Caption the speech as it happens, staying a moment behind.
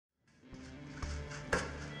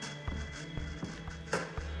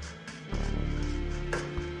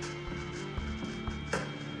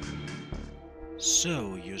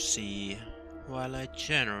So, you see, while I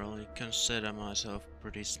generally consider myself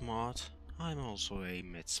pretty smart, I'm also a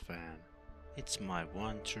Mets fan. It's my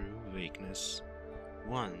one true weakness.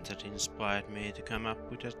 One that inspired me to come up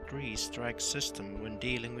with a 3-strike system when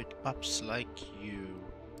dealing with pups like you.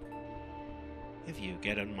 If you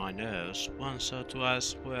get on my nerves once or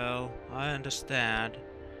twice, well, I understand.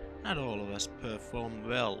 Not all of us perform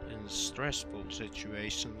well in stressful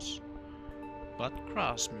situations. But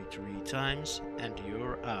cross me 3 times and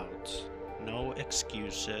you're out. No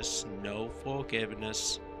excuses, no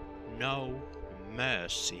forgiveness, no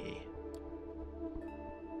mercy.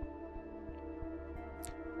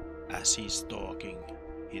 As he's talking,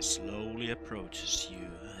 he slowly approaches you,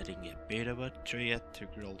 adding a bit of a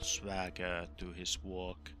theatrical swagger to his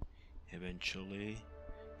walk. Eventually,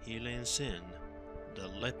 he leans in,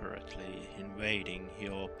 deliberately invading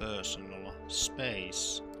your personal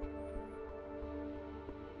space.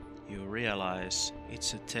 You realize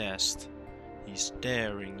it's a test. He's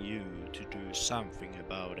daring you to do something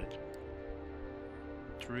about it.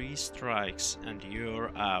 3 strikes and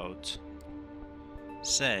you're out.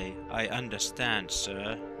 Say, "I understand,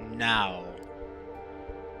 sir, now."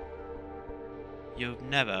 You've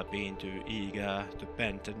never been too eager to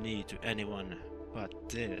bend the knee to anyone, but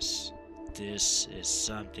this is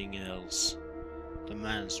something else. The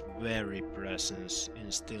man's very presence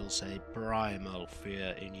instills a primal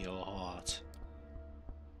fear in your heart.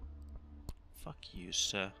 Fuck you,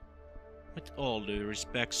 sir. With all due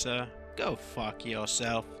respect, sir, go fuck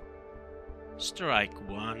yourself. Strike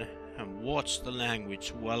 1 and watch the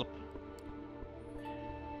language, whelp.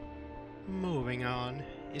 Moving on,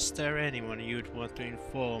 is there anyone you'd want to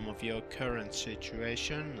inform of your current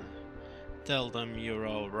situation? Tell them you're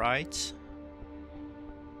alright.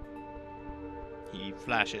 He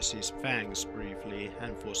flashes his fangs briefly,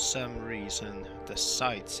 and for some reason the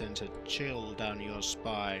sight sends a chill down your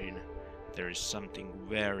spine. There is something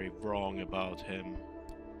very wrong about him.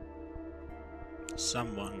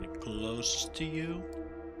 Someone close to you?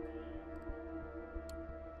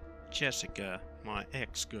 Jessica, my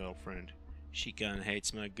ex-girlfriend. She kinda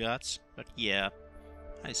hates my guts, but yeah,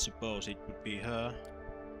 I suppose it would be her.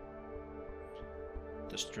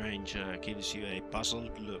 The stranger gives you a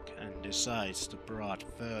puzzled look and decides to prod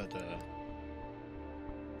further.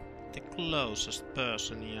 The closest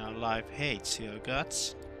person in your life hates your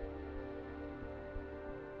guts.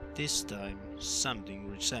 This time, something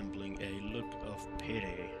resembling a look of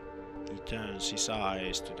pity. He turns his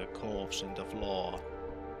eyes to the corpse on the floor.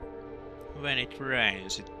 When it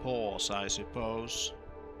rains, it pours, I suppose.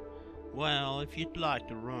 Well, if you'd like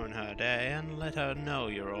to ruin her day and let her know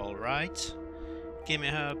you're alright, give me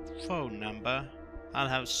her phone number. I'll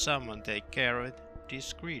have someone take care of it,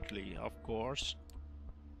 discreetly, of course.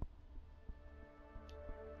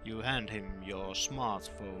 You hand him your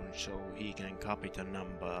smartphone so he can copy the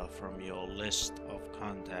number from your list of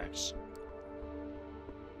contacts.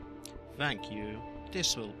 Thank you.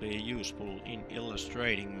 This will be useful in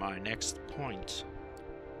illustrating my next point.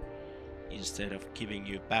 Instead of giving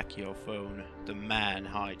you back your phone, the man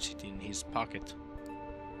hides it in his pocket.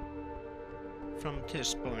 From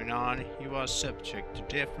this point on, you are subject to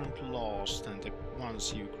different laws than the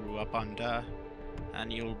ones you grew up under,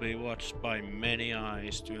 and you'll be watched by many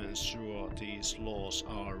eyes to ensure these laws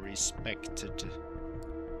are respected.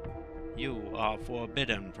 You are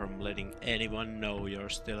forbidden from letting anyone know you're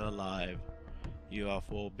still alive. You are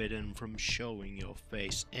forbidden from showing your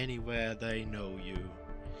face anywhere they know you.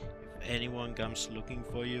 If anyone comes looking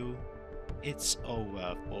for you, it's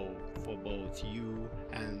over for both you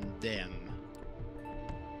and them.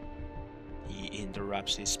 He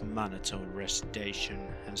interrupts his monotone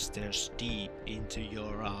recitation and stares deep into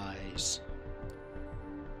your eyes.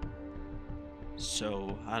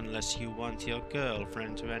 So, unless you want your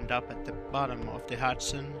girlfriend to end up at the bottom of the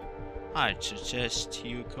Hudson, I'd suggest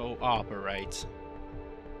you cooperate.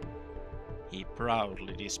 He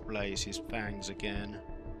proudly displays his fangs again.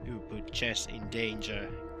 You put Jess in danger,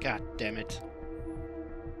 goddammit.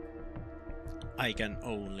 I can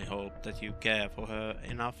only hope that you care for her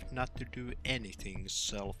enough not to do anything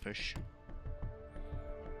selfish.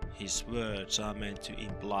 His words are meant to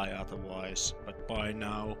imply otherwise, but by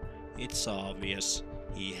now it's obvious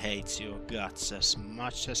he hates your guts as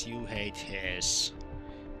much as you hate his.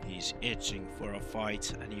 He's itching for a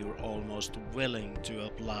fight and you're almost willing to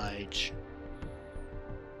oblige.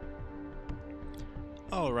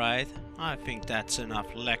 Alright, I think that's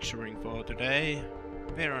enough lecturing for today.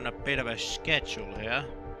 We're on a bit of a schedule here.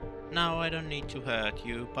 Now I don't need to hurt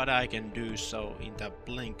you, but I can do so in the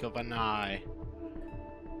blink of an eye.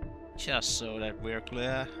 Just so that we're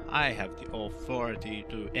clear, I have the authority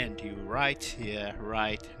to end you right here,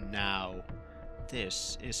 right now.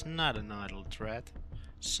 This is not an idle threat.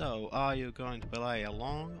 So, are you going to play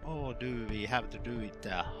along, or do we have to do it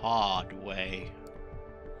the hard way?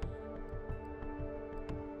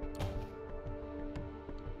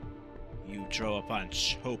 You throw a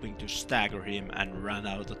punch, hoping to stagger him and run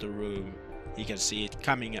out of the room. He can see it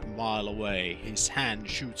coming a mile away. His hand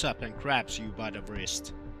shoots up and grabs you by the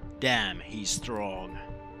wrist. Damn, he's strong.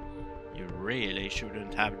 You really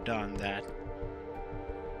shouldn't have done that.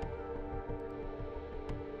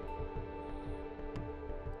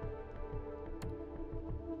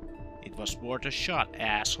 It was worth a shot,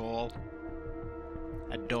 asshole.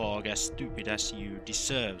 A dog as stupid as you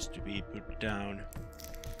deserves to be put down.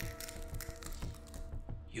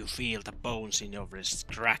 You feel the bones in your wrist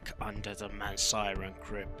crack under the man's iron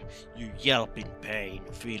grip. You yelp in pain,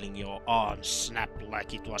 feeling your arm snap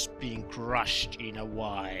like it was being crushed in a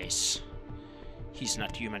vise. He's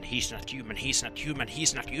not human, he's not human, he's not human,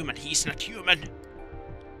 he's not human, he's not human!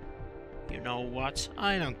 You know what?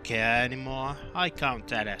 I don't care anymore. I count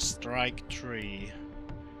that as strike 3.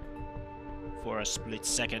 For a split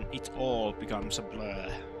second, it all becomes a blur.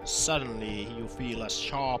 Suddenly, you feel a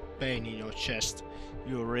sharp pain in your chest.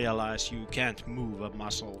 You realize you can't move a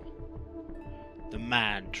muscle. The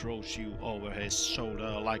man throws you over his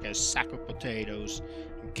shoulder like a sack of potatoes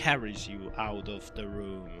and carries you out of the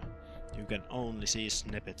room. You can only see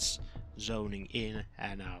snippets, zoning in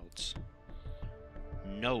and out.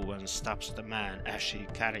 No one stops the man as he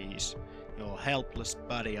carries your helpless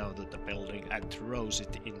body out of the building and throws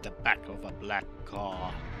it in the back of a black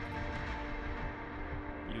car.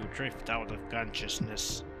 You drift out of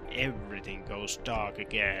consciousness. Everything goes dark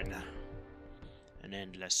again. An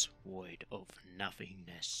endless void of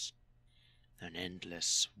nothingness. An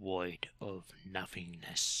endless void of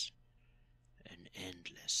nothingness. An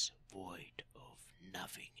endless void of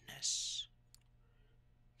nothingness.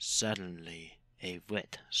 Suddenly, a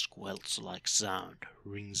wet, squelch-like sound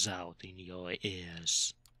rings out in your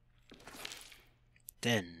ears.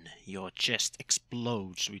 Then your chest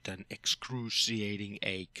explodes with an excruciating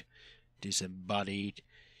ache. Disembodied,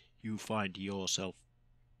 you find yourself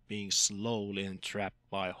being slowly entrapped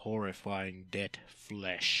by horrifying dead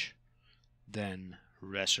flesh. Then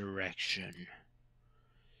resurrection.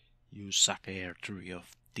 You suck air through your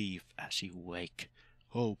teeth as you wake,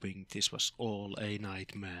 hoping this was all a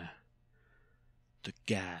nightmare. The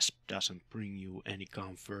gasp doesn't bring you any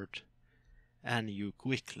comfort, and you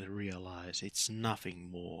quickly realize it's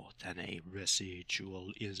nothing more than a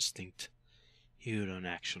residual instinct. You don't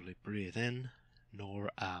actually breathe in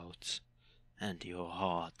nor out, and your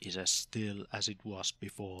heart is as still as it was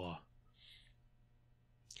before.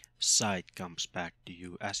 Sight comes back to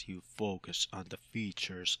you as you focus on the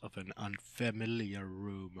features of an unfamiliar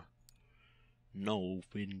room. No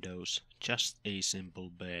windows, just a simple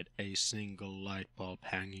bed, a single light bulb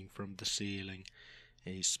hanging from the ceiling,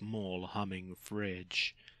 a small humming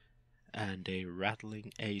fridge, and a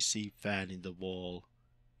rattling AC fan in the wall.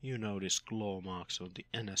 You notice claw marks on the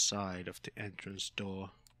inner side of the entrance door.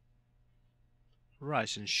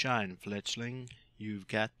 Rise and shine, fledgling, you've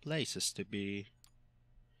got places to be.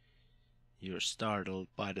 You're startled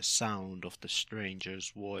by the sound of the stranger's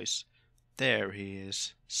voice. There he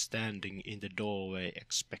is, standing in the doorway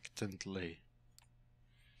expectantly.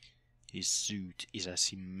 His suit is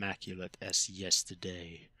as immaculate as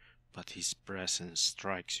yesterday, but his presence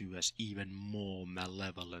strikes you as even more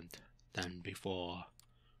malevolent than before.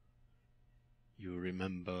 You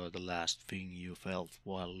remember the last thing you felt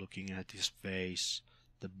while looking at his face,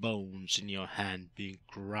 the bones in your hand being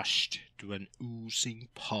crushed to an oozing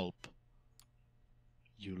pulp.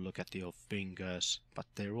 You look at your fingers, but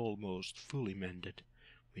they're almost fully mended,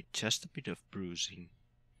 with just a bit of bruising.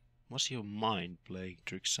 Was your mind playing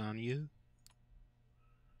tricks on you?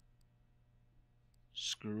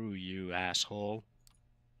 Screw you, asshole.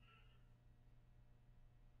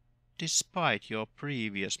 Despite your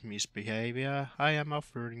previous misbehavior, I am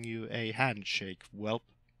offering you a handshake, whelp.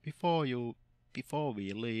 Before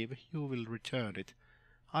we leave, you will return it,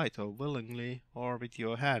 either willingly or with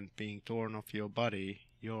your hand being torn off your body,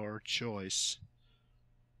 your choice.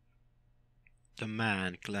 The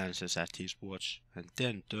man glances at his watch and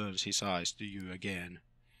then turns his eyes to you again.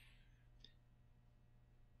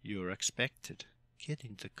 You're expected. Get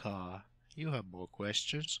in the car. You have more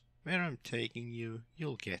questions. Where I'm taking you,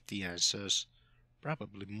 you'll get the answers.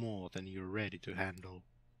 Probably more than you're ready to handle.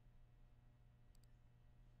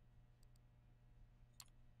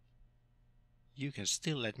 You can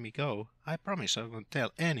still let me go. I promise I won't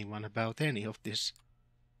tell anyone about any of this.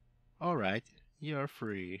 Alright, you're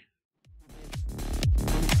free.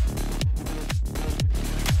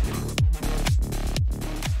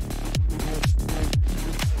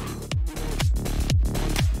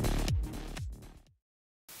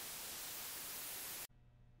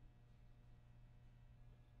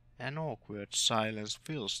 An awkward silence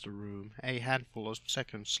fills the room. A handful of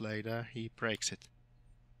seconds later, he breaks it.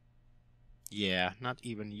 Yeah, not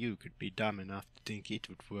even you could be dumb enough to think it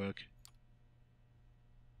would work.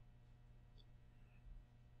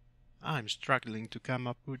 I'm struggling to come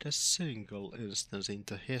up with a single instance in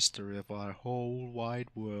the history of our whole wide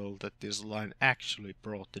world that this line actually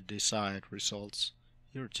brought the desired results.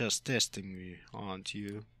 You're just testing me, aren't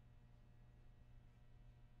you?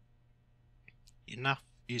 Enough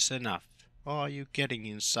is enough. Are you getting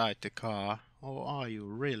inside the car, or are you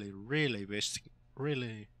really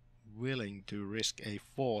willing to risk a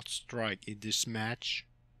fourth strike in this match?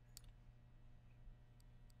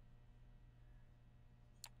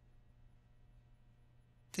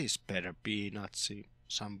 This better be not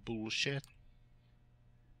some bullshit.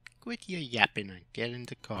 Quit your yapping and get in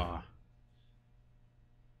the car.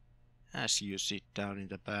 As you sit down in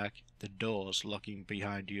the back, the doors locking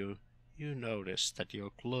behind you, you notice that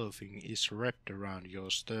your clothing is wrapped around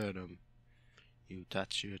your sternum. You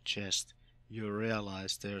touch your chest. You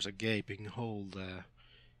realize there's a gaping hole there.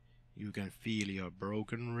 You can feel your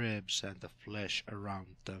broken ribs and the flesh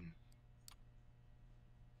around them.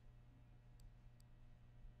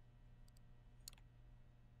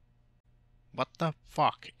 What the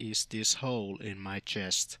fuck is this hole in my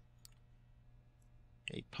chest?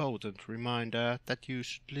 A potent reminder that you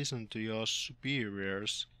should listen to your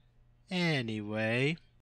superiors. Anyway,